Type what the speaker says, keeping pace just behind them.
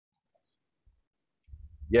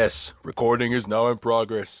Yes, recording is now in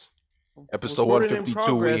progress. Episode Recording in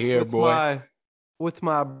 152, we progress here, with boy.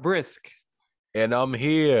 my brisk And I'm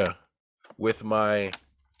here with my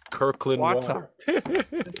Kirkland water. water.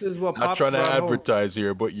 This is what Not Pops trying to brought home. advertise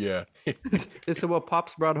here, but yeah. This is what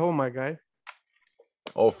Pops brought home, my guy.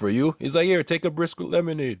 Oh, for you? He's like, here, take a brisk with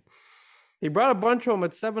lemonade. He brought a bunch home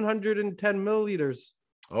at 710 milliliters.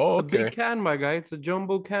 Oh, It's a okay. big can, my guy. It's a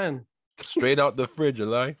jumbo can. Straight out the fridge, a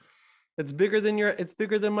lie. It's bigger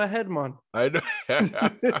than my head, man. I know.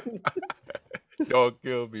 Don't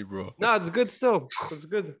kill me, bro. No, it's good still. It's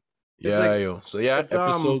good. Yeah, like- yo. So yeah, it's,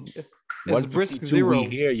 episode it's brisk 152, zero. we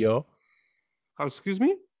here, yo. Oh, excuse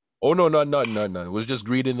me? Oh no. It was just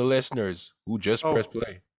greeting the listeners who just pressed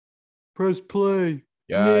play. Press play.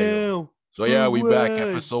 Yeah, yo. Now. So yeah, we back. What?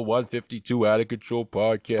 Episode 152, Out of Control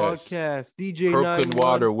podcast. DJ Kirkland 91.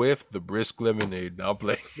 water with the brisk lemonade. Now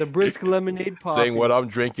playing. The brisk lemonade pop. Saying what I'm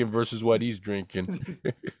drinking versus what he's drinking.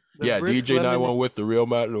 Yeah, DJ 91 with the real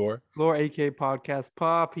Matt Lore. Lore, aka Podcast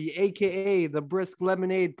Poppy, aka the brisk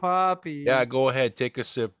lemonade Poppy. Yeah, go ahead, take a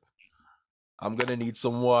sip. I'm gonna need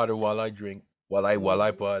some water while I drink. While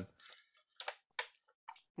I pod.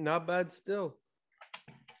 Not bad still.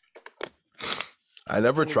 I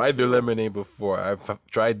never tried their lemonade before. I've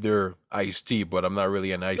tried their iced tea, but I'm not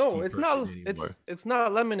really an iced tea. No, it's person not. anymore. It's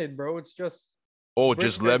not lemonade, bro. It's just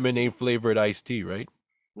just lemonade flavored iced tea, right?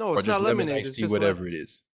 no. Or It's just not lemon lemonade. iced It's tea, just whatever it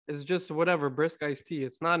is. It's just whatever brisk iced tea.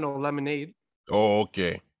 It's not no lemonade. Oh,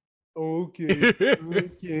 okay.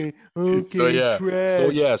 Okay. Okay. So yeah,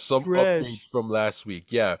 Trash. some Trash. updates from last week.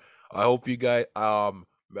 Yeah, I hope you guys.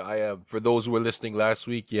 For those who were listening last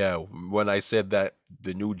week, yeah, when I said that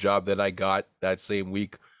the new job that I got that same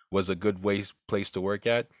week was a good place to work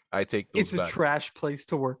at, I take those It's back. a trash place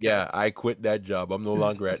to work. Yeah, I quit that job. I'm no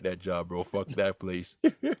longer at that job, bro. Fuck that place.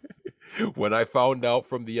 When I found out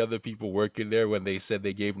from the other people working there when they said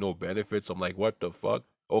they gave no benefits, I'm like, what the fuck?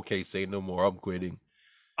 Okay, say no more. I'm quitting.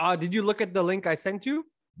 Did you look at the link I sent you?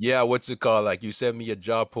 Yeah, what's it called? Like you sent me a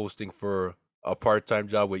job posting for a part-time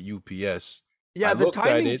job with UPS. Yeah, I the looked at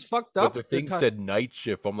timing's it, fucked up. but the thing said night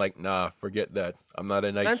shift. I'm like, nah, forget that. I'm not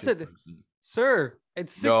a night Man shift said- person. Sir,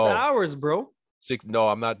 it's 6 No. hours, bro. No,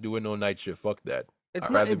 I'm not doing no night shift. Fuck that. It's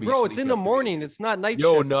I'd not, rather be bro. It's sleeping in the after morning. eating. It's not night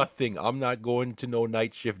Yo, shift. nothing. I'm not going to no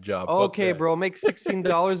night shift job. Fuck Okay, that. bro. Make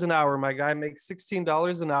 $16 an hour, my guy. Make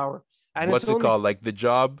 $16 an hour. And What's it's it only called? Like the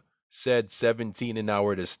job said 17 an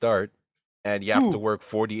hour to start, and you have to work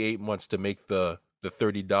 48 months to make the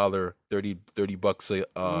 $30 bucks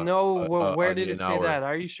where did an it say hour. that?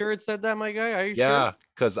 Are you sure it said that, my guy? Are you Yeah,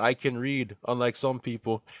 because I can read, unlike some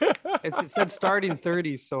people. sure? It said starting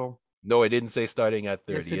 30, so No, it didn't say starting at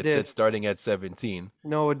 30. Yes, it it did. said starting at 17.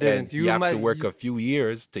 no, it didn't. And you have to work a few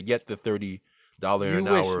years to get the $30 an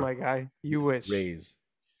wish, hour my guy. You wish. raise.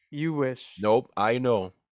 You wish. Nope, I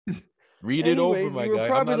know. Read it over, Anyways, my you were guy.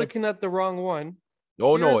 probably looking at the wrong one.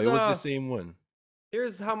 Oh, no, here's, it was the same one.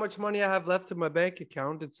 Here's how much money I have left in my bank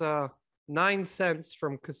account. It's 9 cents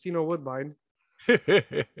from Casino Woodbine.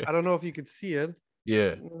 I don't know if you could see it.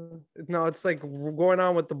 Yeah. No, it's like going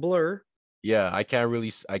on with the blur. Yeah, I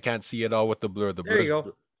can't see it all with the blur. The There you blur's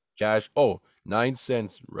go. cash. Oh, 9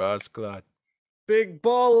 cents, Ross Clot. Big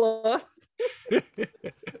baller.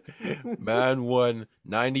 Man won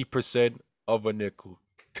 90% of a nickel.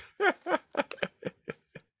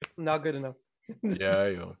 Not good enough. Yeah,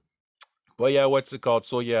 yo. But yeah, what's it called?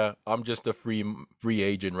 So yeah, I'm just a free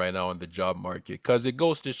agent right now in the job market because it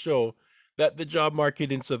goes to show that the job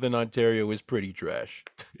market in Southern Ontario is pretty trash.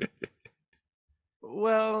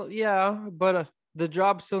 Well, yeah, but the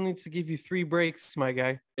job still needs to give you 3 breaks, my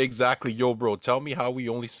guy. Exactly, yo, bro. Tell me how we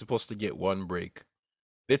only supposed to get 1 break.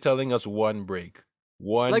 They're telling us 1 break.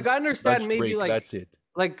 One Like I understand lunch maybe break, like that's it.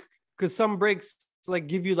 like because some breaks like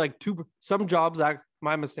give you like 2. Some jobs,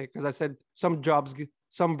 my mistake, because I said some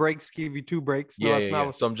breaks give you 2 breaks. No, Yeah, that's yeah, not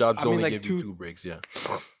yeah. Some jobs I mean, only like give you 2 breaks, yeah.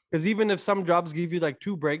 Because even if some jobs give you like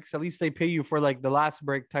 2 breaks, at least they pay you for like the last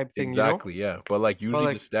break type thing. Exactly, yeah. But like usually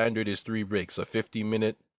like- the standard is 3 breaks, a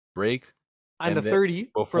 50-minute break And a then 30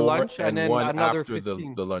 for before lunch, and then one another after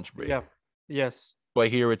 15. the lunch break. Yeah. Yes. But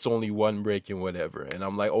here it's only 1 break and whatever. And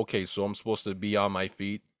I'm like, okay, so I'm supposed to be on my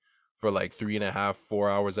feet for like 3.5, 4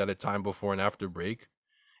 hours at a time before and after break.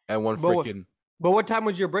 And one But freaking what time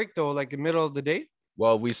was your break though? Like in the middle of the day?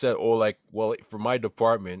 we said, for my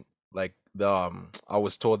department, like I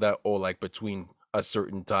was told that like between a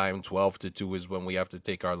certain time, 12 to 2 is when we have to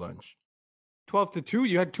take our lunch. 12 to 2?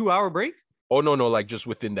 You had 2-hour break? Oh no, like just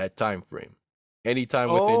within that time frame. Anytime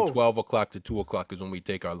Oh. within 12 o'clock to 2 o'clock is when we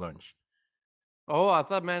take our lunch. Oh, I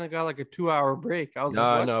thought man, I got like a 2-hour break. I was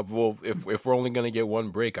like, Nah, what? well, if we're only gonna get 1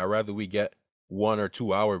 break, I'd rather we get 1 or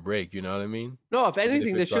 2 hour break. You know what I mean? No, if Even if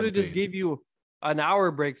anything, they it's should have just unpaid. gave you an hour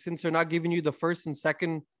break since they're not giving you the first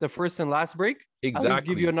and last break. At least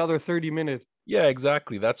give you Exactly. another 30-minute. Yeah,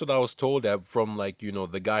 exactly. That's what I was told that from like,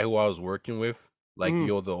 the guy who I was working with, like,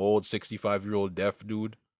 Mm. the old 65-year-old deaf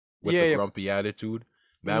dude with Yeah, the yeah. grumpy attitude.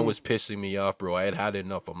 Man Mm. was pissing me off, bro. I had had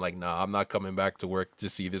enough. I'm like, nah, I'm not coming back to work to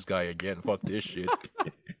see this guy again. Fuck this shit.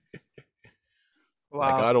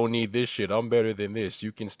 Like, I Wow. don't need this shit. I'm better than this.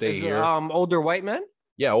 You can stay Is here. older white man?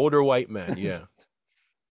 Yeah, older white man. Yeah.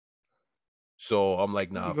 So I'm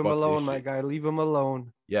like, nah, Leave him fuck this alone, my shit. guy. Leave him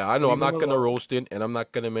alone. Yeah, I know. I'm Leave him not gonna alone. roast it, and I'm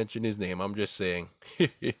not gonna mention his name. I'm just saying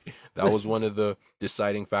that was one of the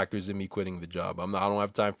deciding factors in me quitting the job. I don't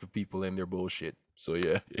have time for people and their bullshit. So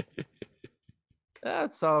yeah,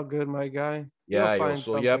 That's all good, my guy. You'll yeah, yo. find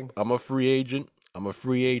So yep, something. I'm a free agent. I'm a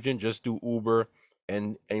free agent. Just do Uber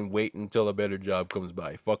and wait until a better job comes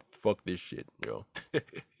by. Fuck this shit, yo.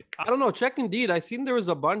 I don't know. Check Indeed. I seen there was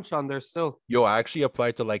a bunch on there still. Yo, I actually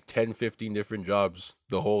applied to like 10, 15 different jobs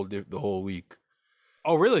the whole week.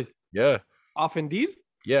 Oh, really? Yeah, Off Indeed?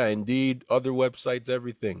 yeah. Indeed, other websites,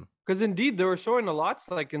 everything. Because Indeed, they were showing a lot,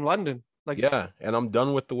 like in London. Like, Yeah, and I'm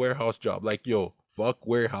done with the warehouse job. Like, yo, fuck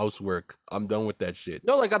warehouse work. I'm done with that shit.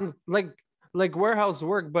 no, like I'm like warehouse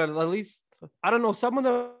work, but at least I don't know. Some of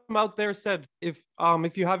them out there said if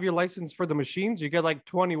you have your license for the machines, you get like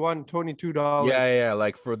Yeah, $21, $22. yeah, yeah,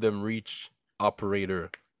 like for them reach operator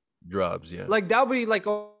jobs, yeah. Like that'll be like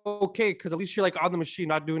okay, because at least you're like on the machine,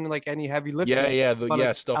 not doing like any heavy Yeah, lifting. yeah, But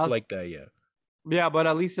like stuff like that, yeah. yeah, but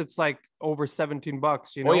at least it's like over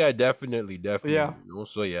 $17, Oh yeah, definitely, Yeah.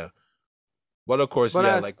 So yeah. But of course, But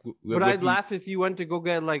yeah, like with I'd the laugh if you went to go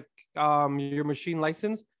get like your machine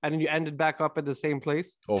license and then you ended back up at the same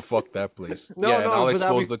place. oh fuck that place. No, Yeah, and no, I'll but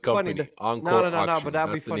that'd expose be the funny. company. No, Encore no, no, no, but Auctions.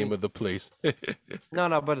 that'd be That's the name funny. of the place. No,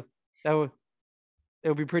 no, but that would it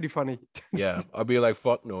would be pretty funny. Yeah, I'll be like,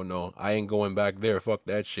 fuck no, no, I ain't going back there. Fuck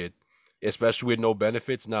that shit. Especially with no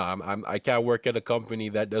benefits. Nah, I can't work at a company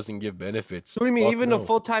that doesn't give benefits. So what do you mean? Fuck Even the no.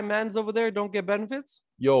 full-time mans over there don't get benefits?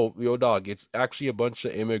 Yo, dog. It's actually a bunch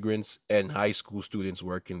of immigrants and high school students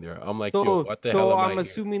working there. I'm like, yo, So what the hell am I I'm here?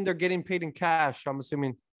 assuming they're getting paid in cash. I'm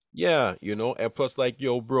assuming. Yeah, and plus, like,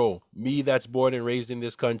 yo, bro, me that's born and raised in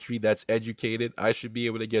this country, that's educated, I should be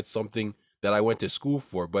able to get something that I went to school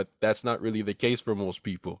for, but that's not really the case for most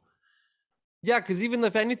people. Yeah, because even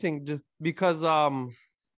if anything, because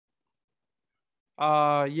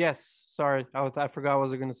yes, sorry, I forgot what I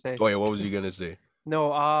was gonna say. Oh yeah, what was he gonna say?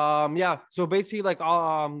 No, yeah. So basically, like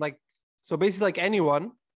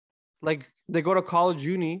anyone, like they go to college,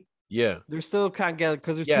 uni, Yeah. they still can't get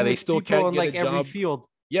because there's Yeah, too they much still people can't in get a like every job. field.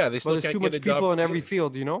 Yeah, they But still there's can't too get a much job. people in every Yeah.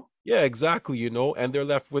 field, Yeah, exactly, and they're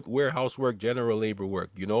left with warehouse work, general labor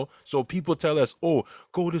work, So people tell us, "Oh,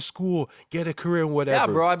 go to school, get a career and Yeah,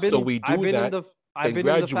 whatever." bro. So we do that I've and been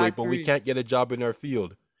in the graduate, but we factory, can't get a job in our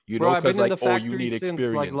field, bro. I've because been in like, the "Oh, you factory need since like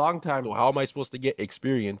experience." long So time. how am I supposed to get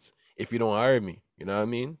experience if you don't hire me? You know what I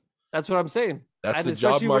mean? That's what I'm saying. That's And the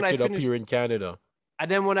job especially when I market up finished, here in Canada. and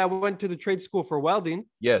then when I went to the trade school for welding,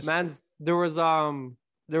 Yes, man's there was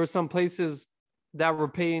some places that were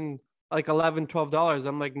paying like $11, $12.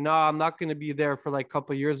 I'm like, nah, I'm not gonna be there for like a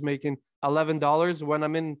couple of years making $11 when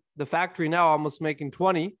I'm in the factory now, almost making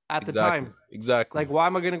 20 at the exactly, time. exactly, Like, why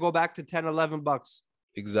am I gonna go back to 10, $11?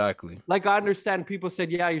 exactly, Like, I understand people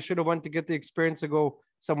said, yeah, you should have went to get the experience to go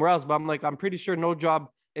somewhere else, but I'm like, I'm pretty sure no job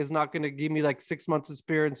is not gonna give me like 6 months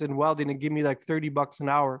experience in welding and give me like $30 an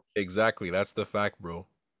hour. exactly. That's the fact, bro.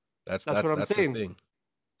 That's That's that's what I'm that's the saying. thing.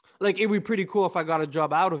 Like, it'd be pretty cool if I got a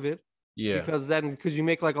job out of it Yeah. because you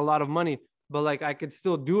make like a lot of money, but like I could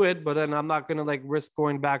still do it, but then I'm not gonna like risk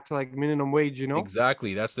going back to like minimum wage.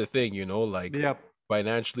 Exactly. That's the thing, like Yep.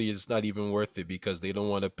 financially it's not even worth it because they don't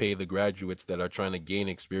want to pay the graduates that are trying to gain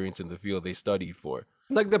experience in the field they studied for.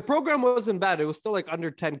 Like the program wasn't bad. It was still like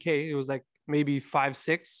under 10K. It was like maybe 5,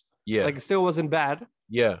 6. Yeah. Like it still wasn't bad,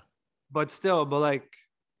 Yeah. but like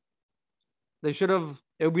they should have.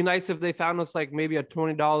 It would be nice if they found us like maybe a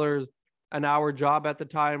 $20 an hour job at the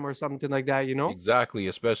time or something like that. Exactly,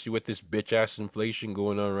 especially with this bitch ass inflation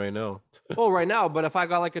going on right now. Well, right now, but if I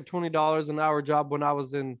got like a $20 an hour job when I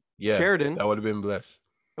was in Yeah, Sheridan, that would have been blessed.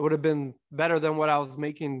 it would have been better than what I was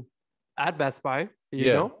making at Best Buy. You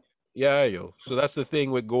Yeah. know? Yeah, yo. So that's the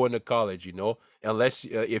thing with going to college, Unless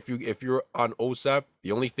if you're on OSAP,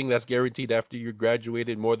 the only thing that's guaranteed after you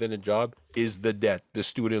graduated more than a job is the debt, the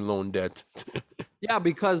student loan debt. Yeah,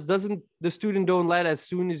 because doesn't the student don't let as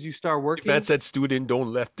soon as you start working? Man said student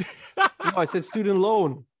don't left. No, I said student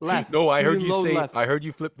loan left. No, I heard Student you loan say left. I heard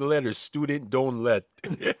you flip the letters. Student don't let.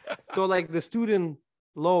 So like the student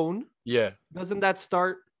loan, Yeah. doesn't that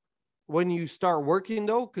start when you start working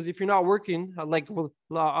though? Because if you're not working,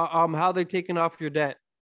 how they taking off your debt?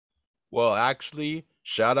 Well, actually,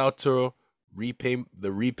 shout out to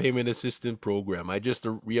the repayment assistance program. I just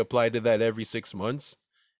reapply to that every 6 months,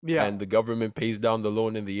 Yeah. and the government pays down the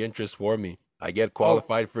loan and the interest for me. I get Oh,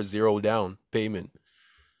 qualified for zero down payment.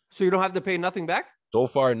 so you don't have to pay nothing back? So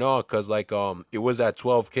far, no, cause like it was at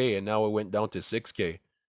 12K and now it went down to 6K.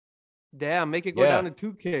 Damn, make it go Yeah, down to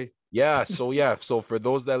 2K. so for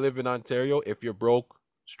those that live in Ontario, if you're broke,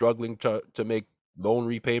 struggling to make loan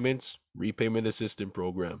repayments, repayment assistance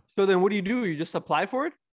program. So then what do? You just apply for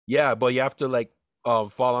it? Yeah, but you have to like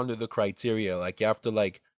fall under the criteria. Like you have to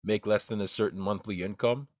like make less than a certain monthly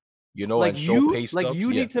income, Like and show you, pay stubs. Yeah.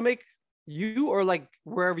 need to make you or like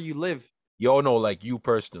wherever you live. Yo, no, like you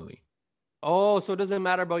personally. Oh, so it doesn't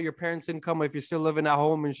matter about your parents' income if you're still living at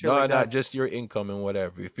home and shit No, like not that. just your income and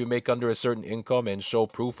whatever. If you make under a certain income and show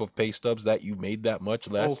proof of pay stubs that you made that much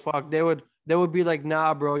Oh less. fuck, they would be like,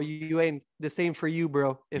 nah, bro, you ain't the same for you,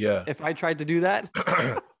 bro. Yeah. If I tried to do that,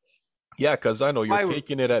 Yeah, because I know you're why?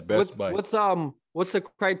 taking it at Best Buy. What's the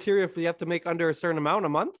criteria for you have to make under a certain amount a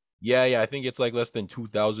month? Yeah, I think it's like less than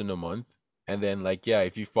 2,000 a month. And then like, yeah,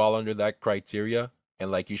 if you fall under that criteria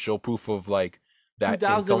and like you show proof of like that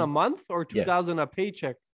 2,000 a income. month or Yeah. 2,000 a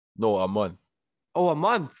paycheck? No, a month. Oh, a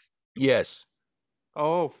month. Yes.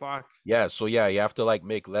 Oh fuck. Yeah, so yeah, you have to like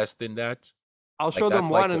make less than that. I'll Like show them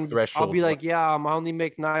that's like one the and I'll threshold. be like, yeah, I only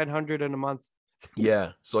make 900 in a month.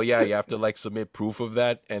 Yeah. So yeah, you have to like submit proof of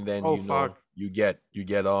that, and then Oh fuck. you get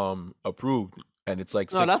approved, and it's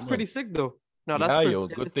like No, 6 that's pretty months. sick though. No, Yeah, that's pretty. yo,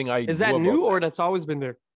 good thing I Is knew that about new or that. that's always been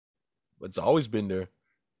there? It's always been there.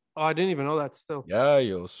 Oh, I didn't even know that still. Yeah,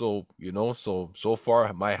 yo. So so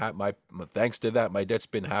far my thanks to that, my debt's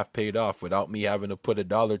been half paid off without me having to put a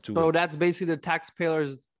dollar to So it. that's basically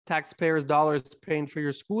the taxpayers' dollars paying for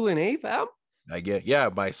your schooling, eh, fam? I get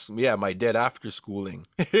my debt after schooling.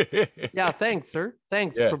 Yeah, thanks, sir.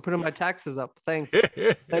 Thanks Yeah. for putting my taxes up. Thanks.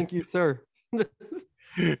 Thank you, sir. Yeah,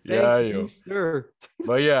 Thank yo. you, sir.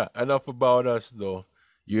 But yeah, enough about us though.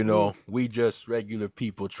 Mm. We just regular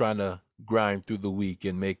people trying to grind through the week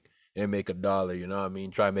and make a dollar, you know what I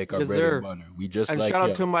mean? Try to make our Yes, bread and sir. butter. We just And like, shout out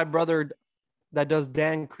yeah. to my brother that does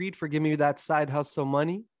Dan Creed for giving me that side hustle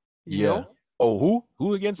money. You Yeah. know, Oh, who?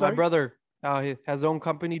 Who again, my sorry? brother he has his own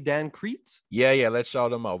company, Dan Creet. Yeah, let's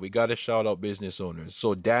shout them out. We gotta shout out business owners.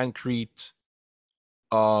 So Dan Crete,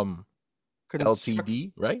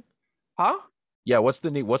 LTD, right? Huh? Yeah, what's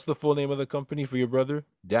the name? What's the full name of the company for your brother?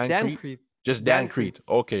 Dan Dan Crete? Creed. Just Dan Dan Crete.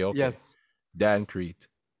 Okay. Yes. Dan Crete.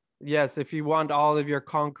 Yes. If you want all of your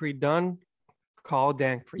concrete done, call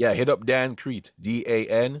Dan Creed. Yeah, hit up Dan Crete.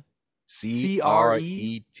 DANCRETE.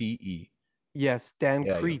 Yes, Dan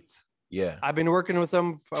Yeah, Creed. Yeah. I've been working with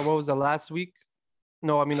him for, what was it, last week?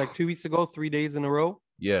 No, I mean like 2 weeks ago, 3 days in a row.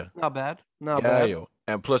 Yeah. Not bad. Not Yeah, bad. yo.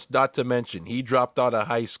 And plus, not to mention, he dropped out of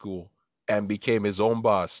high school and became his own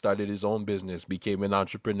boss, started his own business, became an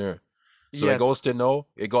entrepreneur. So it goes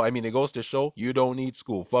to show you don't need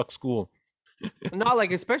school. Fuck school. Not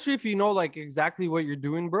like, especially if you know like exactly what you're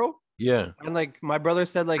doing, bro. Yeah. And like my brother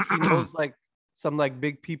said, like he knows like some like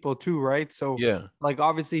big people too, right? So Yeah. like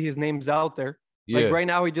obviously his name's out there. Yeah. Like right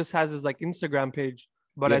now he just has his like Instagram page.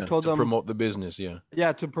 But I told to him promote the business. Yeah.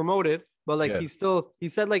 yeah, to promote it. But like Yeah. he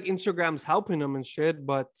said like Instagram's helping him and shit,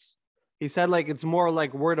 but he said like it's more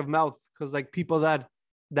like word of mouth because like people that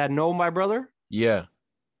know my brother, Yeah.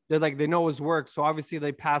 they're like they know his work, so obviously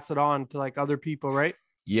they pass it on to like other people, right?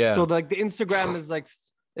 Yeah. So like the Instagram is like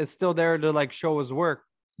is still there to like show his work,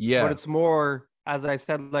 Yeah. but it's more, as I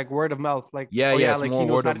said, like word of mouth. Like Yeah. oh, Yeah. It's like more he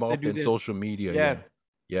knows word how of to mouth do than this. social media. Yeah. Yeah.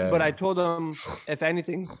 Yeah. But I told him if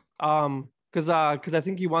anything, because I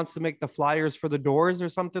think he wants to make the flyers for the doors or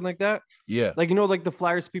something like that. Yeah. Like like the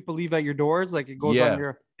flyers people leave at your doors, like it goes Yeah. on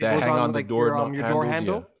your That goes hang on the like door your door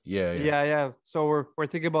handle. Yeah. Yeah. So we're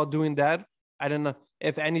thinking about doing that. I don't know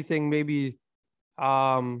if anything, maybe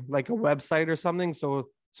like a website or something. So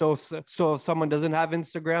if someone doesn't have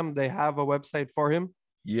Instagram, they have a website for him.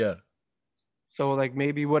 Yeah. So like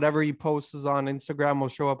maybe whatever he posts on Instagram will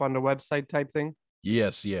show up on the website type thing.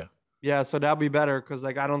 Yes. Yeah. Yeah, so that'll be better because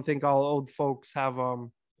like I don't think all old folks have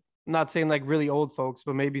I'm not saying like really old folks,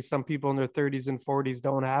 but maybe some people in their 30s and 40s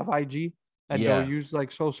don't have IG and Yeah. don't use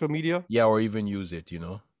like social media. Yeah. Or even use it,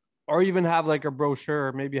 Or even have like a brochure,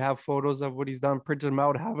 or maybe have photos of what he's done, print them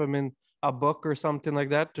out, have them in a book or something like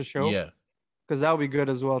that to show. Yeah. Because that would be good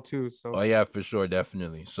as well too. So Oh yeah, for sure,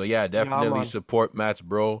 definitely. So yeah, definitely man. support Matt's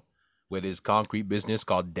bro with his concrete business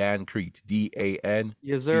called Dan Crete. DAN.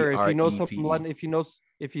 Yes, sir. If you know some London,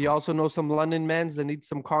 if you also know some London mans that need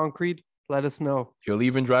some concrete, let us know. He'll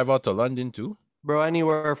even drive out to London too. Bro,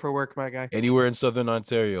 anywhere for work, my guy. Anywhere in Southern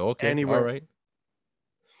Ontario. Okay, all Anywhere. right.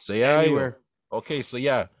 So yeah, yo. Anywhere. Okay, so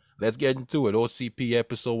yeah, let's get into it. OCP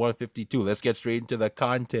episode 152. Let's get straight into the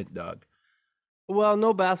content, dog. Well,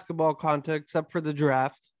 no basketball content except for the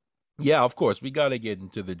draft. Yeah, of course, we gotta get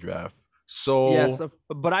into the draft. Yes, So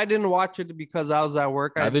but I didn't watch it because I was at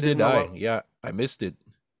work. I neither didn't did know I. what. Yeah, I missed it.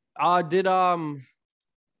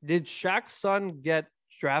 Did Shaq's son get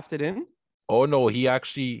drafted in? Oh no,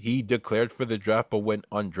 he declared for the draft, but went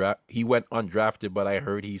undraft. He went undrafted, but I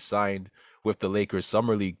heard he signed with the Lakers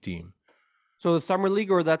summer league team. So the summer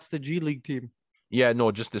league, or that's the G League team? Yeah,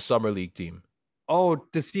 no, just the summer league team. Oh,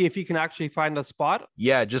 to see if he can actually find a spot.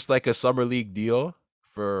 Yeah, just like a summer league deal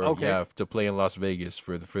for Okay. to play in Las Vegas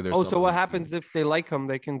for their. Oh, summer so what league happens team. if they like him?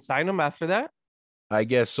 They can sign him after that? I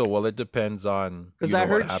guess so. Well, it depends on Because what I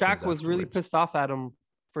heard happens Shaq was really afterwards. pissed off at him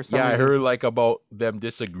for some Yeah, I reason. heard like about them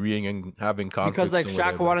disagreeing and having conflicts. Because like and Shaq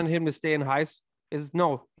whatever. wanted him to stay in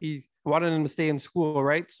he wanted him to stay in school,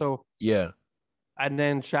 right? So Yeah. and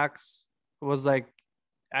then Shaq's was like,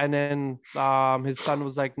 and then his son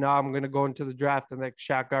was like, "No, I'm gonna go into the draft," and like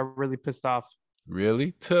Shaq got really pissed off.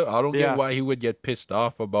 Really? I don't get Yeah, why he would get pissed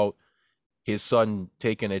off about his son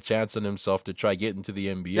taking a chance on himself to try get into the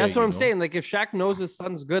NBA. that's what I'm saying. Like if Shaq knows his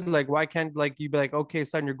son's good, like why can't like you be like, "Okay,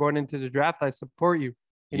 son, you're going into the draft. I support you."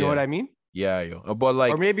 You know what Yeah. I mean? Yeah, yo. But Or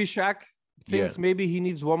like, maybe Shaq yeah, thinks maybe he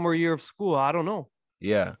needs one more year of school. I don't know.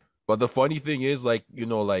 yeah. But the funny thing is, like,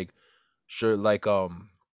 like, sure, like,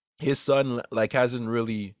 his son like hasn't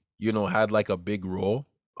really, had like a big role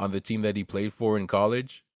on the team that he played for in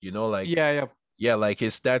college. Like, Yeah, yeah. yeah, like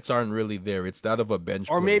his stats aren't really there. It's that of a bench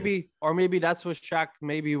player. Or maybe that's what Shaq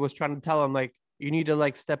maybe was trying to tell him, like you need to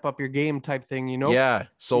like step up your game type thing, Yeah.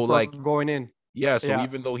 So before like, going in. yeah. So Yeah.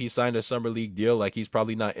 even though he signed a summer league deal, like he's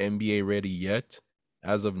probably not NBA ready yet,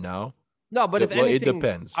 as of now. No, but if Well, it anything,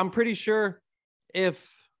 depends. I'm pretty sure if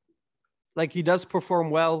like he does perform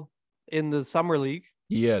well in the summer league,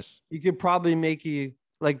 Yes. he could probably make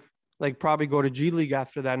like probably go to G League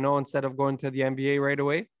after that, no, instead of going to the NBA right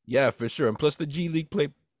away. Yeah, for sure. And plus, the G League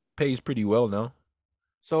pays pretty well now.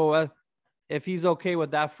 So if he's okay with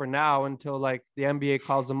that for now until like the NBA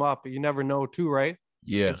calls him up, you never know too, right?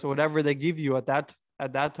 Yeah, And so whatever they give you at that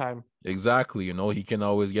time. exactly. He can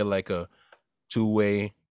always get like a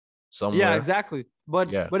two-way somewhere. Yeah, exactly.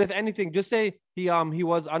 Yeah. But if anything, just say he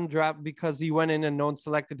was undrafted because he went in and no one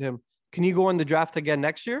selected him. Can he go in the draft again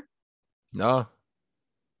next year? Nah,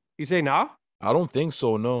 You say nah? I don't think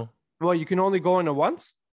so. No. Well, you can only go in it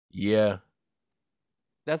once. Yeah.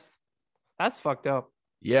 That's fucked up.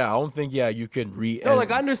 Yeah, I don't think. Yeah, you can re. No,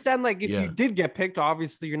 like I understand. Like if Yeah. you did get picked,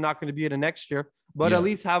 obviously you're not going to be in the next year. But Yeah. at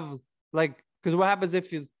least have like, because what happens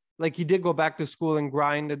if you like he did go back to school and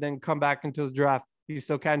grind and then come back into the draft? You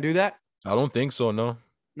still can't do that. I don't think so. No.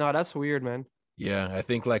 No, that's weird, man. Yeah, I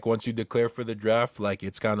think like once you declare for the draft, like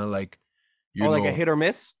it's kind of like, Like a hit or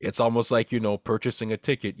miss. it's almost like purchasing a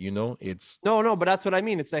ticket. It's No, but that's what I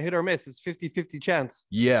mean. It's a hit or miss. It's 50-50 chance.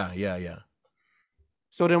 yeah, yeah, yeah.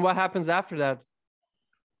 So then what happens after that?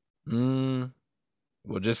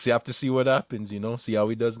 We'll just have to see what happens. See how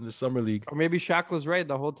he does in the summer league. Or maybe Shaq was right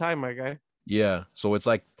the whole time, my guy. Yeah, so it's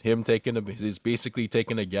like him he's basically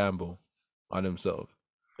taking a gamble on himself.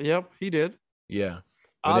 Yep, he did. Yeah.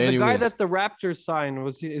 The But guy anyways, that the Raptors signed,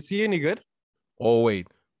 is he any good? oh wait,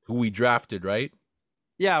 who we drafted, right?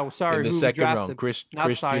 Yeah, sorry, In the who we second round, drafted.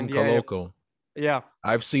 Christian signed, yeah. Coloco. Yeah.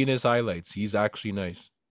 I've seen his highlights. He's actually nice.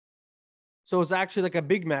 So it's actually like a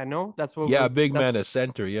big man, no? That's what. Yeah, big man, a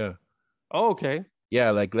center. Yeah, Oh, okay. yeah.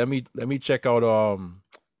 Like let me check out.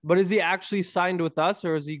 But is he actually signed with us,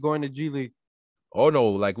 or is he going to G League? Oh no,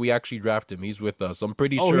 like we actually drafted him. He's with us. I'm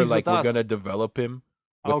pretty Oh, sure he's like with we're us. gonna develop him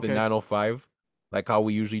with the Okay. 905, like how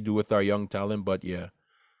we usually do with our young talent. But yeah.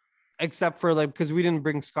 Except for like because we didn't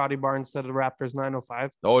bring Scotty Barnes to the Raptors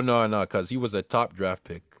 905. Oh no, because he was a top draft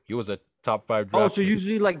pick. He was a top 5 draft. Oh, so pick.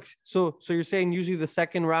 usually like so you're saying usually the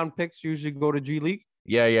second round picks usually go to G League?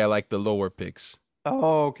 Yeah, like the lower picks.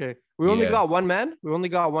 Oh, okay. We only Yeah. got one man. We only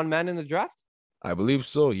got one man in the draft. I believe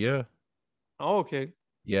so. Yeah, Oh, okay.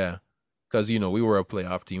 yeah. Because we were a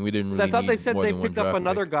playoff team. We didn't 'Cause really. I thought they need said more they than one picked up draft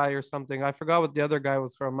another pick. guy or something. I forgot what the other guy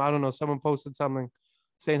was from. I don't know. Someone posted something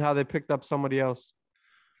saying how they picked up somebody else.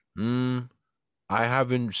 I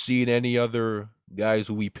haven't seen any other guys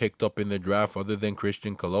who we picked up in the draft other than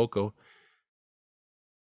Christian Coloco.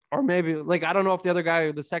 Or maybe like I don't know if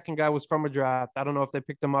the second guy was from a draft. I don't know if they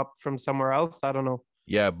picked him up from somewhere else. I don't know.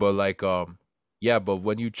 Yeah, but like but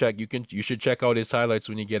when you check, you should check out his highlights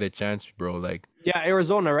when you get a chance, bro. Like Yeah,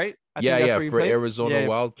 Arizona, right? I think that's where you for played? Arizona Yeah.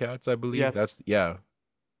 Wildcats, I believe. Yes. That's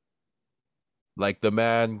Like the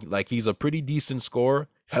man, like he's a pretty decent scorer.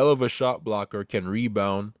 hell of a shot blocker, can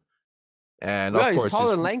rebound, and Yeah, of he's course,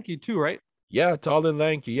 tall and lanky too, right? yeah, tall and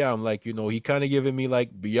lanky. Yeah, I'm like, he kind of giving me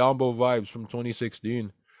like Biombo vibes from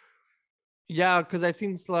 2016. Yeah, because I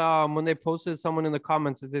seen when they posted someone in the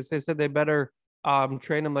comments, they said they better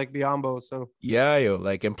train him like Biombo. So Yeah, yo,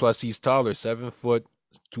 like, and plus he's taller, 7 foot,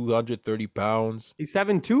 230 pounds. he's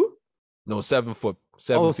 7'2". No, 7 foot, Oh,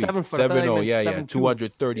 7 feet, 7 foot. I thought seven. they Oh, meant yeah, yeah, 7'2".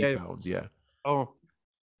 230 Yeah. pounds. Yeah, Oh,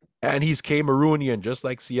 and he's Cameroonian, just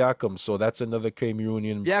like Siakam. So that's another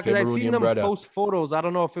Cameroonian yeah, because I seen them brother. post photos. I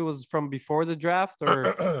don't know if it was from before the draft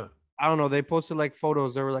or I don't know. They posted like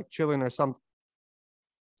photos. They were like chilling or something.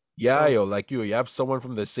 Yeah, So yo, like you have someone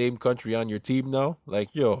from the same country on your team now.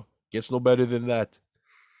 Like, yo, gets no better than that.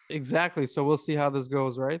 exactly. So we'll see how this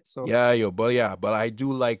goes, right? So, Yeah, yo, but I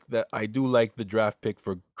do like that. I do like the draft pick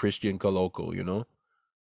for Christian Koloko.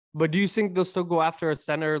 but do you think they'll still go after a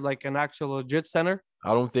center, like an actual legit center?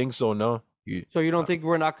 I don't think so. No, So you don't uh, think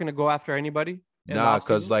we're not going to go after anybody in the nah,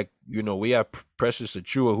 cause offseason? like we have Precious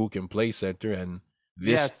Achua who can play center, and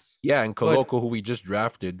this, Yes, yeah, and but Koloko who we just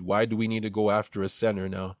drafted. Why do we need to go after a center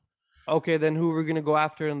now? okay, then who are we going to go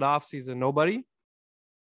after in the offseason? Nobody?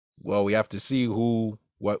 Well, we have to see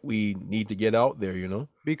what we need to get out there.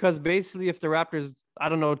 Because basically, if the Raptors, I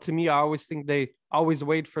don't know, to me, I always think they always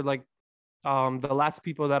wait for like the last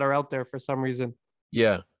people that are out there for some reason.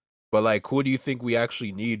 Yeah, but like, who do you think we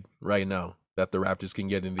actually need right now that the Raptors can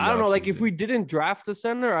get in the I don't know, like if offseason? we didn't draft a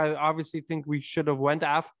center, I obviously think we should have went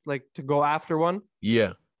after like to go after one.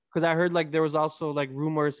 Yeah, Because I heard like there was also like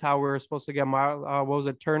rumors how we were supposed to get what was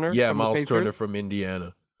it, Turner yeah, from the Miles Turner Pacers. from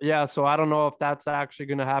Indiana. Yeah, so I don't know if that's actually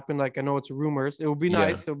gonna happen. Like I know it's rumors. It would be Yeah,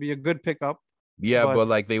 nice. It would be a good pickup. yeah, but But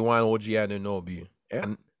like they want OG Anunoby,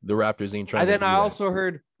 and the Raptors ain't trying and to then I do that. also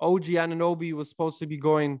heard OG Ananobi was supposed to be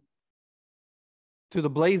going to the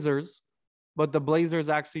Blazers, but the Blazers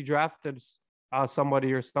actually drafted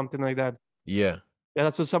somebody or something like that. Yeah, Yeah,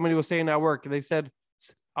 that's what somebody was saying at work. They said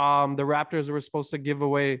the Raptors were supposed to give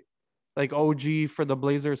away like OG for the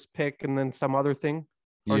Blazers pick and then some other thing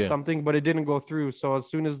or yeah, something, but it didn't go through. So as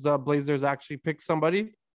soon as the Blazers actually picked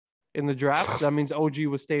somebody in the draft, that means OG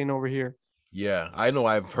was staying over here. yeah. I know.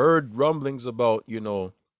 I've heard rumblings about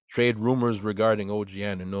trade rumors regarding OG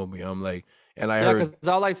Anunoby. I'm like, and I Yeah, heard, because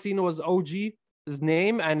all I seen was OG's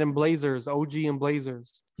name and then Blazers, OG and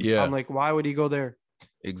Blazers. I'm yeah, like, why would he go there?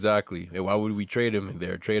 exactly. And why would we trade him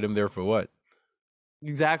there? Trade him there for what?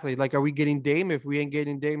 Exactly. Like, are we getting Dame? If we ain't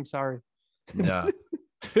getting Dame, sorry. Nah.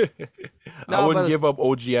 I No, wouldn't but give up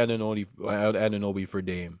OG Anunoby for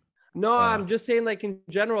Dame. no, Uh, I'm just saying, like in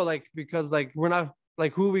general, like because like we're not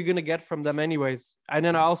like who are we gonna get from them anyways? And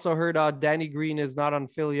then I also heard Danny Green is not on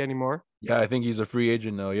Philly anymore. yeah, I think he's a free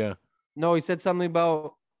agent now. Yeah. No, he said something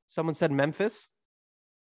about someone said Memphis.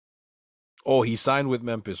 Oh, he signed with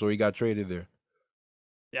Memphis, or he got traded there.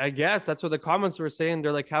 Yeah, I guess that's what the comments were saying.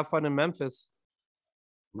 They're like, have fun in Memphis.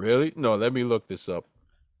 Really? No, let me look this up.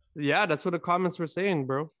 Yeah, that's what the comments were saying,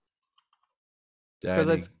 bro. Because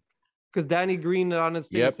Danny. that's because Danny Green on his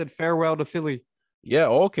thing Yep. said farewell to Philly. Yeah.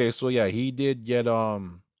 Okay. So yeah, he did get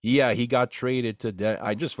Yeah, he got traded to.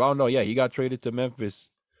 I just found out. Yeah, he got traded to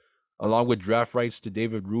Memphis, along with draft rights to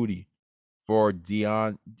David Rudy for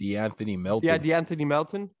DeAnthony Melton. Yeah, DeAnthony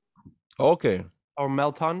Melton Okay. or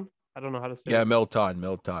Melton. I don't know how to say Yeah, it.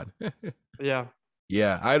 Melton. Yeah.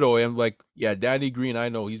 Yeah, I know him. Like, yeah, Danny Green. I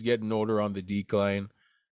know he's getting older on the decline,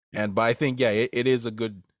 but I think it is a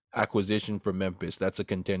good acquisition for Memphis. That's a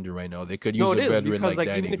contender right now. They could use No, a it is veteran because like like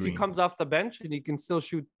Danny even if Green. he comes off the bench and he can still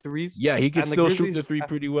shoot threes. Yeah, he can and the still shoot the Grizzlies, three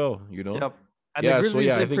pretty well. Yep. And the Yeah, so Grizzlies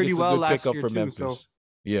yeah, I did think pretty it's a well good last pickup year for too. So Memphis.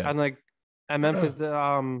 Yeah, and like and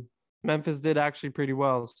Memphis did actually pretty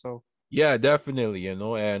well. So yeah, definitely. And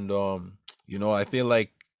I feel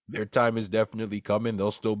like their time is definitely coming.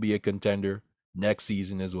 They'll still be a contender next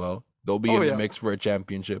season as well. They'll be in the yeah. mix for a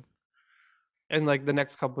championship. In like the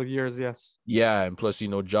next couple of years, yes. Yeah, and plus,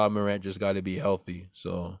 John Morant just got to be healthy.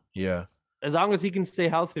 So yeah, As long as he can stay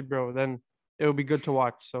healthy, bro, then it'll be good to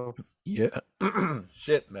watch. So yeah.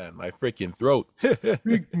 Shit, man, my freaking throat.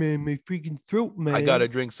 freak man, my freaking throat, man. I gotta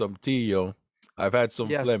drink some tea, yo. I've had some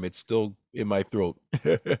Yes. phlegm. It's still in my throat.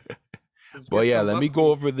 Let's But get yeah, some let me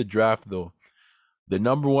go over the draft though. The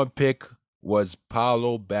number one pick was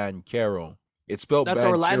Paolo Banchero. It's spelled That's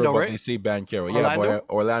Banchero, Orlando, but right? they say Banchero. Yeah, Orlando? but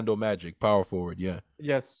Orlando Magic, power forward. Yeah,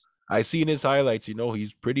 Yes. I seen his highlights.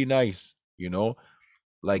 He's pretty nice.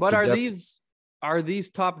 Like. But could are these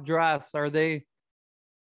top drafts? Are they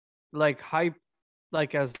like hype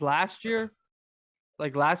like as last year?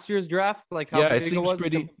 Like last year's draft? Like how Yeah, it big it seems was?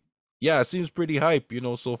 pretty. Yeah, it seems pretty hype.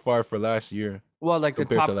 So far for last year Well, like the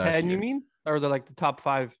compared to top last 10, you year. mean? Or the like the top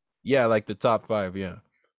 5? Yeah, like the top 5. Yeah.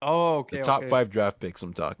 Oh, The okay, top okay. 5 draft picks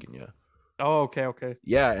I'm talking, yeah. Oh, okay, okay.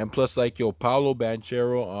 Yeah, and plus like yo, Paolo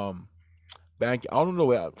Banchero, I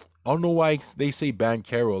don't know why they say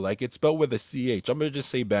Banchero. Like it's spelled with a CH. I'm gonna just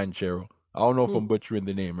say Banchero. I don't know if Hmm. I'm butchering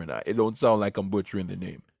the name or not. It don't sound like I'm butchering the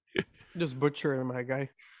name. Just butchering my guy.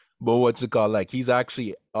 But what's it called? Like he's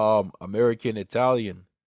actually American Italian.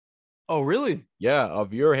 Oh, really? Yeah,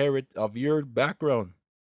 of your background.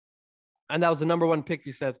 And that was the number one pick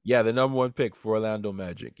you said. Yeah, the number 1 pick for Orlando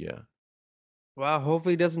Magic, yeah. Wow.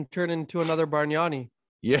 Hopefully, he doesn't turn into anher Bargnani.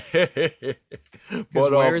 Yeah. Because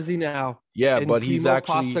But where is he now? yeah, In but he's Primo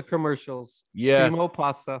Pasta actually commercials. yeah. Primo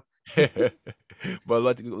Pasta. But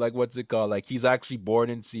like what's it called? Like he's actually born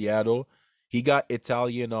in Seattle. He got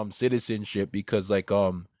Italian citizenship because like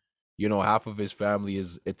half of his family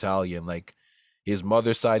is Italian. Like his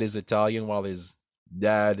mother's side is Italian while his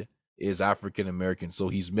dad is African American. So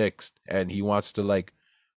he's mixed and he wants to like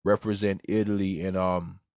represent Italy in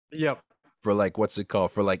Yep. for like what's it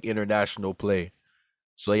called? For like international play.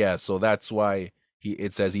 So yeah, so that's why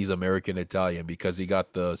it says he's American Italian because he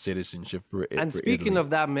got the citizenship And for speaking Italy. of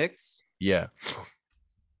that mix, Yeah.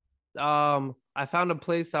 I found a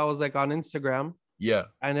place I was like on Instagram, Yeah.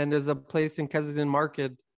 and then there's a place in Kensington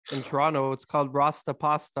Market in Toronto. It's called Rasta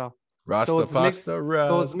Pasta. So Rasta it's mixed. pasta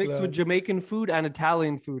So it's mixed with Rasta. Jamaican food and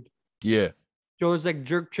Italian food. Yeah. So there's like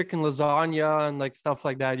jerk chicken lasagna and like stuff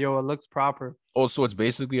like that. Yo, it looks proper. Also, it's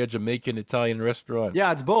basically a Jamaican Italian restaurant.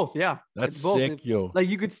 Yeah, it's both. Yeah, That's it's both. sick, yo. Like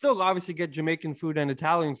you could still obviously get Jamaican food and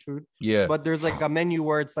Italian food, Yeah. but there's like a menu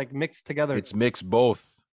where it's like mixed together. It's mixed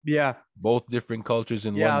both. Yeah, Both different cultures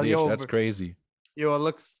in yeah, one dish. yo, That's crazy. yo, it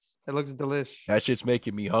looks delish. That shit's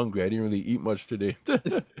making me hungry. I didn't really eat much today.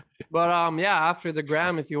 But yeah, after the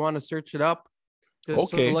gram, if you want to search it up, just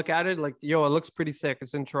Okay. look at it. Like, yo, it looks pretty sick.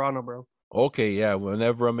 It's in Toronto, bro. Okay, yeah.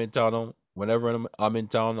 Whenever I'm in town,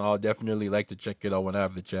 I'll definitely like to check it out when I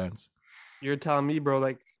have the chance. You're telling me, bro,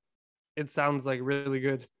 like it sounds like really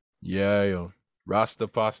good. Yeah, yo. Rasta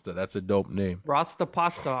Pasta. That's a dope name. Rasta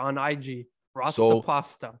Pasta on IG. Rasta So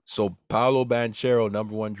Pasta. so Paolo Banchero,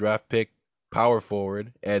 number 1 draft pick, power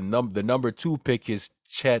forward, and the number 2 pick is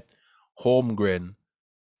Chet Holmgren,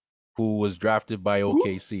 who was drafted by Who?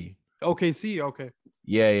 OKC. OKC, okay.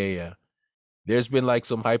 Yeah. There's been like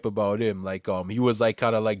some hype about him. Like he was like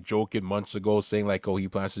kind of like joking months ago, saying like, oh, he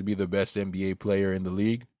plans to be the best NBA player in the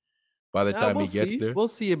league by the time We'll he gets see. there. We'll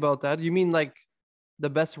see about that. You mean like the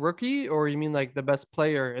best rookie, or you mean like the best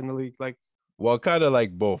player in the league? Like, Well, kind of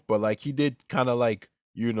like both, but like he did kind of like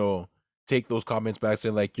take those comments back,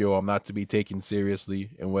 saying like, yo, I'm not to be taken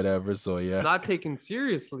seriously and whatever. So yeah. not taken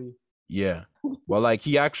seriously. Yeah. Well, like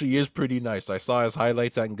he actually is pretty nice. I saw his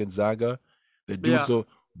highlights at Gonzaga. The dude's Yeah.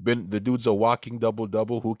 the dude's a walking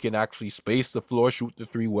double who can actually space the floor, shoot the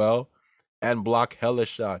 3 well, and block hella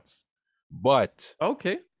shots. But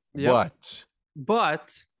Okay. Yeah.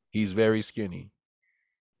 But he's very skinny.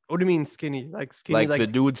 what do you mean skinny? Like skinny, Like the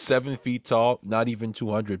dude's 7 feet tall, not even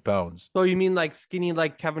 200 pounds. so you mean like skinny,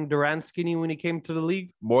 like Kevin Durant skinny when he came to the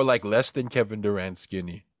league? More like less than Kevin Durant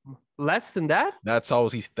skinny. Less than that? That's how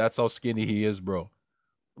skinny he is, bro.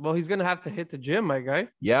 Well, he's gonna have to hit the gym, my guy.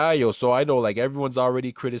 Yeah, yo. So I know like everyone's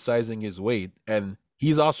already criticizing his weight, and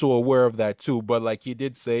he's also aware of that too. But like he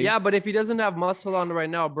did say, Yeah, but if he doesn't have muscle on right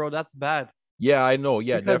now, bro, that's bad. yeah, I know.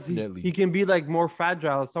 Yeah, Because definitely. he can be like more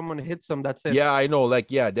fragile. If someone hits him, that's it. Yeah, I know. Like,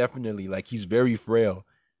 yeah, definitely. Like he's very frail,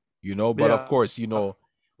 But of Yeah. course,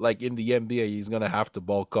 like in the NBA, he's gonna have to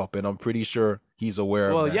bulk up, and I'm pretty sure he's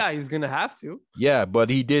aware Well, of that. yeah, he's gonna have to. Yeah, but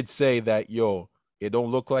he did say that, yo, it don't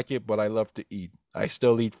look like it, but I love to eat. I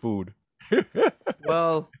still eat food.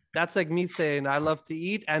 Well, that's like me saying I love to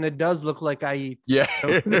eat, and it does look like I eat. Yeah,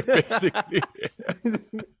 basically.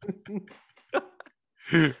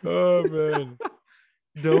 Oh man.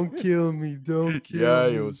 Don't kill me. Don't kill Yeah,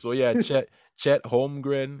 me. yo. So yeah, Chet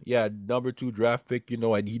Holmgren, yeah, number 2 draft pick,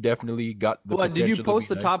 and he definitely got the What did you potential to post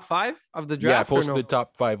be the nice. top 5 of the Yeah, I draft? Or posted no? the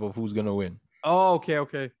top 5 of who's gonna win. Oh,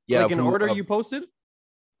 okay. Yeah, like in order you posted?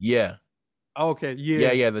 Yeah. Oh, okay,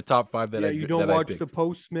 yeah. Yeah, the top 5 that Yeah, I you that don't I watch picked. the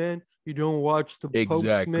post, man. You don't watch the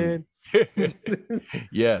Exactly. post, man.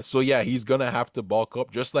 Yeah, so yeah, he's gonna have to bulk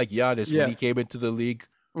up, just like Giannis Yeah. when he came into the league.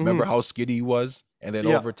 Remember how skinny he was, and then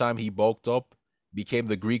Yeah. over time he bulked up, became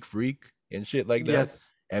the Greek freak and shit like that, Yes.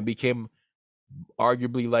 and became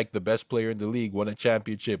arguably like the best player in the league, won a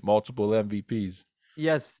championship, multiple MVPs.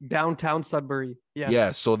 Yes. Downtown Sudbury. Yes.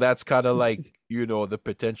 Yeah, so that's kind of like the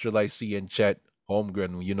potential I see in Chet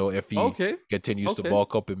Holmgren. If he Okay. continues to Okay.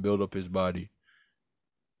 bulk up and build up his body.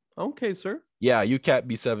 Okay, sir. Yeah, you can't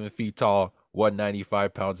be 7 feet tall,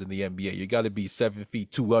 195 pounds in the NBA. You got to be 7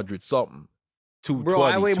 feet, 200 something, 220, Bro,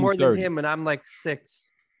 I weigh more than 230. him, and I'm like 6.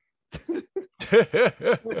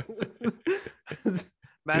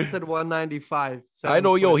 Man said 195. I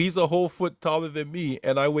know, yo, 7 foot. he's a whole foot taller than me,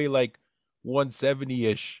 and I weigh like 170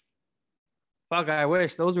 ish. Fuck, I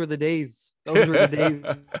wish those were the days. Those were the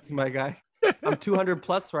days, my guy. I'm 200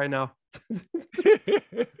 plus right now.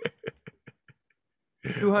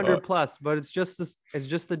 200 plus, but it's just this. It's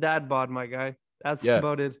just the dad bod, my guy. That's Yeah.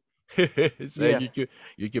 about it. Saying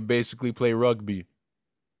you can basically play rugby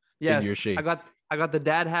in your Yes, shape. I got the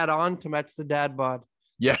dad hat on to match the dad bod.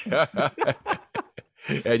 Yeah.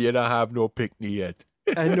 And you don't have no picnic yet.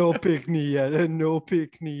 And no picnic yet. And no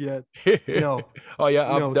picnic yet. No. Oh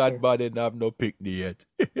yeah, I'm No, that sir. bad and have no picnic yet.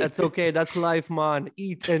 That's okay. That's life, man.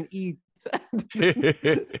 Eat and eat.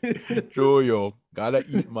 True, yo. Gotta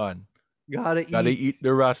eat, man. Gotta Gotta eat. eat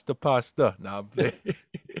the Rasta pasta. Nah, I'm playing.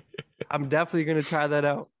 I'm definitely gonna try that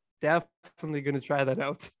out. Definitely gonna try that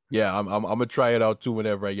out. Yeah, I'm gonna try it out too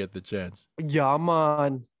whenever I get the chance. Yeah,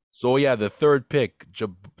 man. So yeah, the third pick,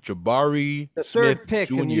 Jabari The Smith third pick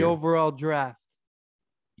Jr. in the overall draft.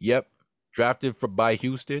 Yep, drafted by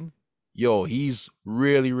Houston. Yo, he's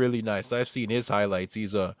really, really nice. I've seen his highlights.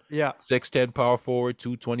 He's a Yeah. 6'10" power forward,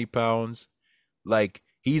 220 pounds. Like,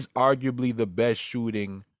 he's arguably the best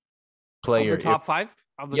shooting player. Of the top five?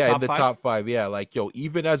 Of the yeah, top in the five? top five. Yeah, like, yo,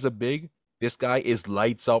 even as a big, this guy is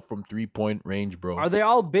lights out from 3-point range, bro. Are they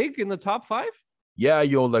all big in the top five? Yeah,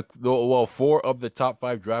 yo, like, well, 4 of the top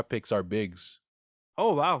 5 draft picks are bigs.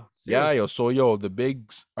 Oh wow. Yeah, Serious? yo, so yo, the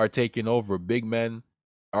bigs are taking over.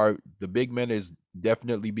 The big men is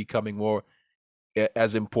definitely becoming more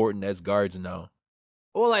as important as guards now.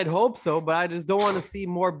 Well, I'd hope so, but I just don't want to see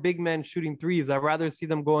more big men shooting threes. I'd rather see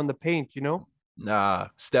them go in the paint, you know? Nah,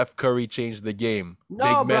 Steph Curry changed the game. No,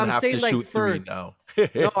 Big but men I'm have to saying like shoot for 3 now.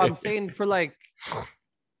 no, I'm saying for like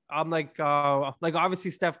I'm like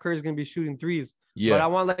obviously Steph Curry's gonna be shooting threes, but I Yeah.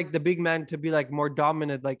 want like the big man to be like more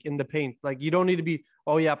dominant, like in the paint. Like you don't need to be,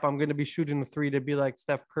 oh yep, I'm gonna be shooting the three to be like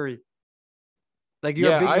Steph Curry. Like you're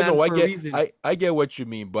a Yeah, big I man know. for a reason. I get what you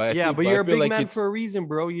mean, but Yeah, but I you're a feel big like man it's for a reason,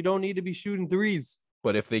 bro. You don't need to be shooting threes.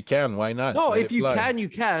 but if they can, why not? No, Let if it you fly. can, you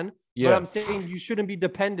can. But Yeah. I'm saying you shouldn't be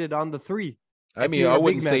dependent on the three. I If mean, you're I a big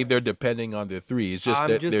wouldn't say man. they're depending on their 3. It's just I'm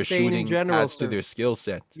that their just saying in shooting general, adds to sir. their skill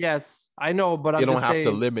set. Yes, I know, but They I'm don't just have to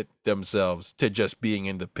saying. limit themselves to just being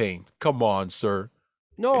in the paint. Come on, sir.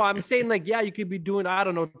 No, I'm saying like, yeah, you could be doing. I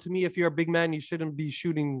don't know. To me, if you're a big man, you shouldn't be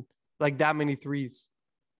shooting like that many threes.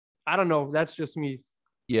 I don't know. That's just me.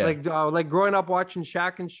 Yeah. Like growing up watching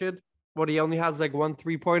Shaq and shit. What he only has like 1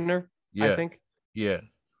 3-pointer, I Yeah. think. Yeah.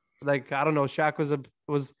 Like I don't know. Shaq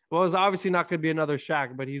was obviously not going to be another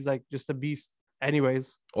Shaq, but he's like just a beast,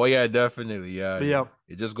 anyways. Oh yeah, definitely. Yeah, But yeah. yeah.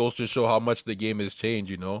 It just goes to show how much the game has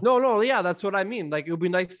changed, you know? No, yeah, that's what I mean. Like it would be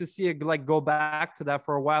nice to see it like go back to that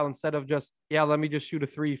for a while instead of just let me just shoot a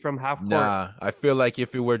three from half court. Nah, I feel like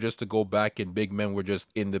if it were just to go back and big men were just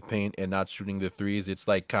in the paint and not shooting the threes, it's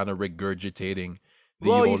like kind of regurgitating the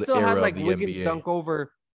Well, you old still era had of like the Wiggins NBA. dunk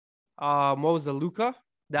over what was it, Luca?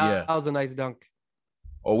 Yeah. That was a nice dunk.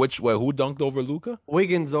 Or who dunked over Luca?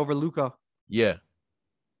 Wiggins over Luca. Yeah.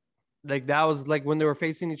 Like that was like when they were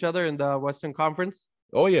facing each other in the Western Conference.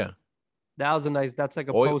 Oh yeah. That was a nice. That's like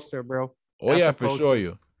a Oh, poster, bro. oh That's yeah, a for poster. sure,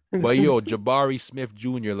 you. But yo, Jabari Smith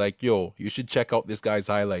Jr., like yo, you should check out this guy's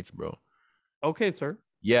highlights, bro. Okay, sir.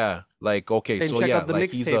 Yeah, like okay, And so check yeah, out the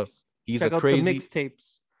like mixtapes. he's Check a out crazy the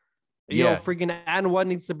mixtapes. Yeah. Yo, freaking and one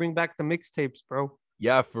needs to bring back the mixtapes, bro.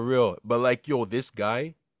 Yeah, for real. But like yo, this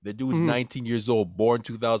guy, the dude's Mhm. 19 years old, born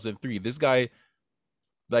 2003. This guy,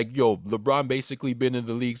 like yo, LeBron basically been in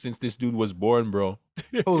the league since this dude was born, bro.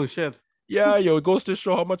 Holy shit. Yeah, yo, it goes to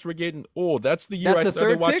show how much we're getting old. That's the year That's I the started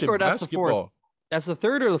third pick watching or that's the fourth? basketball. That's the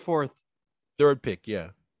third or the fourth? Third pick, yeah.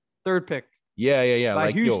 Third pick. Yeah. By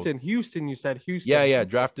Like Houston. yo, Houston, you said Houston. yeah,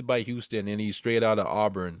 drafted by Houston, and he's straight out of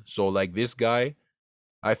Auburn. So like this guy,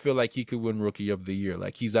 I feel like he could win Rookie of the Year.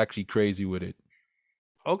 Like he's actually crazy with it.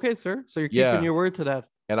 Okay, sir. So you're Yeah. keeping your word to that.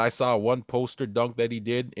 And I saw one poster dunk that he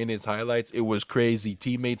did in his highlights. It was crazy.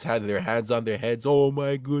 Teammates had their hands on their heads. Oh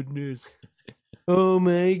my goodness. Oh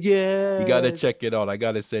my god. You gotta check it out. I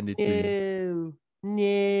gotta send it to you.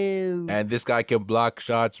 No. And this guy can block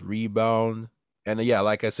shots, rebound, and yeah,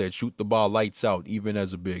 like I said, shoot the ball lights out, even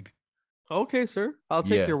as a big. Okay, sir. I'll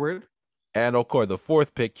take Yeah. your word. And of course, the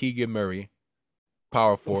fourth pick, Keegan Murray,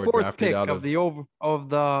 power The forward, fourth drafted pick out of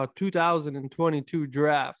the 2022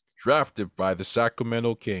 draft. drafted by the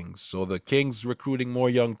Sacramento Kings. So the Kings recruiting more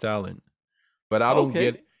young talent. But I don't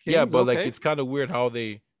Okay, get yeah, Kings, but like okay. it's kind of weird how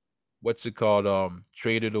they what's it called?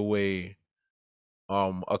 Traded away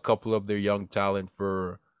a couple of their young talent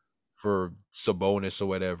for Sabonis or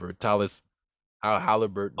whatever.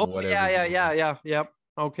 Halliburton or Oh whatever. yeah, his yeah, name yeah, is. yeah, yep.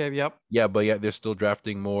 Okay, yep. Yeah, but yeah, they're still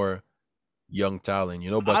drafting more young talent,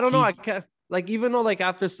 you know. I But don't know. I Keek, can't like even though like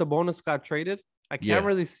after Sabonis got traded, I can't yeah,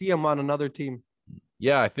 really see him on another team.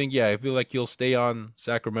 yeah, I think I feel like he'll stay on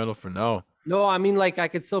Sacramento for now. No, I mean like I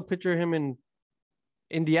could still picture him in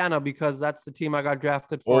Indiana because that's the team I got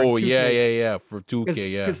drafted for in Oh yeah, 2K. yeah, yeah, for 2K, Because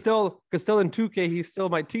yeah, cause still in 2K he's still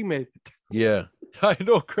my teammate. yeah. I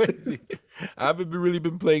know, crazy. I haven't really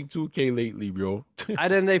been playing 2K lately, bro.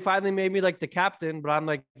 And then they finally made me like the captain, but I'm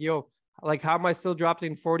like, yo, like how am I still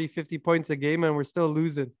dropping 40, 50 points a game and we're still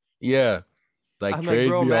losing? Yeah, like I'm like, trade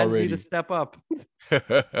bro, me man's need to already. step up.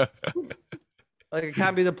 Like I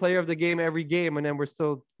can't be the player of the game every game and then we're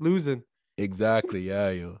still losing. Exactly, yeah,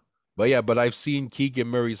 yo. But yeah, but I've seen Keegan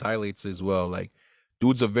Murray's highlights as well. Like,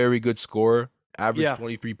 dude's a very good scorer. Average Yeah.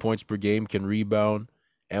 23 points per game, can rebound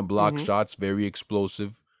and block Mm-hmm. shots, very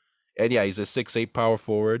explosive. And yeah, he's a 6'8" power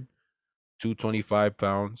forward, 225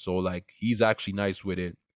 pounds. So like he's actually nice with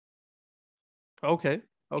it. Okay.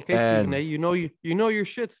 Okay, Stephen A. And You know your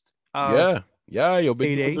shits. yeah, yeah, you've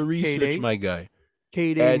been doing the K-Day, research, K-Day, my guy.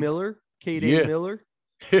 K-Day And Miller, K-Day yeah. Miller,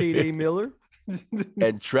 K-Day Miller.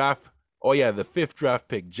 And draft, oh yeah, the 5th draft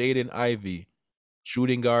pick, Jaden Ivey,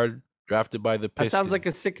 shooting guard, drafted by the That sounds like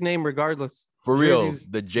Pistons. a sick name regardless. For real, Jerseys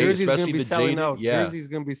the J, Jersey's gonna especially be the selling Jaden, out. yeah, Jersey's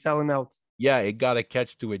gonna be selling out. yeah, it got a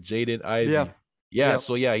catch to it. Jaden Yeah. Ivey, yeah. Yeah.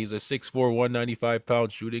 So yeah, he's a 6'4",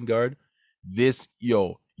 195-pound shooting guard.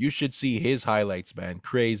 You should see his highlights, man.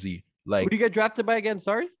 Crazy, Who do like you get drafted by again?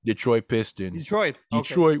 Sorry? Detroit Pistons. Detroit. Okay.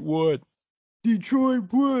 Detroit what? Detroit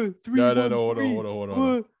what? No, no, no. Hold on, 313. hold on, hold on, hold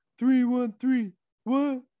on. What? 313.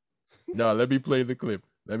 What? No, let me play the clip.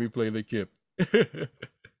 Let me play the clip.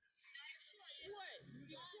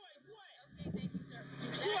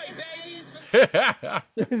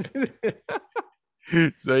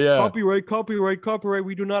 So yeah, Copyright.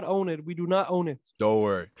 We do not own it. We do not own it. don't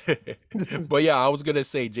worry. But yeah, I was gonna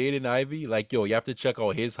say Jaden Ivey, like yo, you have to check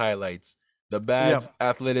out his highlights. The Yeah. bad's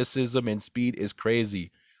athleticism and speed is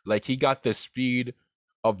crazy. Like he got the speed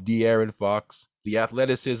of De'Aaron Fox, the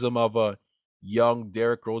athleticism of a young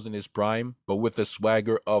Derrick Rose in his prime, but with the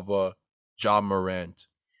swagger of a John Morant.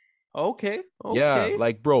 Okay. Yeah, Okay.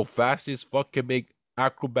 like bro, fast as fuck, can make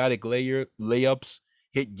acrobatic layups,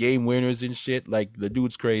 hit game winners and shit. Like the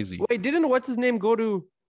dude's crazy. Wait, didn't what's his name go to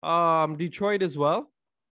Detroit as well?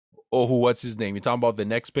 Oh, what's his name? You talking about the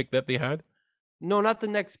next pick that they had? No, not the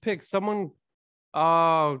next pick. Someone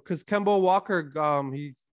because Kemba Walker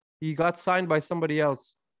he got signed by somebody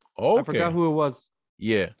else. I forgot Okay. who it was.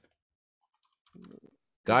 Yeah.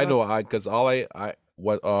 Who I know got I cuz all I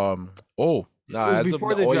what oh, it nah, was as of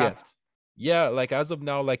before now, the oh yeah. draft. Yeah, like as of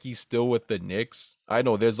now, like he's still with the Knicks. I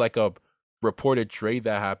know there's like a reported trade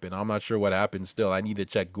that happened. I'm not sure what happened still. I need to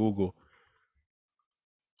check Google.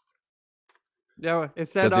 Yeah,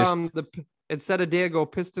 Cuz this it said a day ago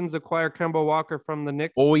Pistons acquire Kemba Walker from the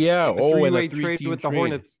Oh Knicks yeah, in a oh, and a three-way trade three-team with the trade.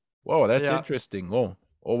 Hornets. Whoa, that's Yeah. interesting. Oh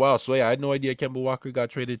wow, so yeah, I had no idea Kemba Walker got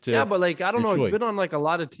traded Yeah, to but like I don't know, he's Detroit. been on like a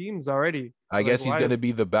lot of teams already. I So like guess he's why gonna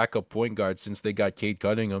be the backup point guard since they got Cade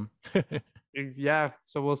Cunningham. yeah,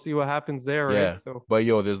 so we'll see what happens there, right? Yeah. So But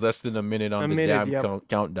yo, there's less than a minute on a the minute, damn yep.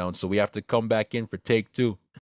 countdown, so we have to come back in for take 2.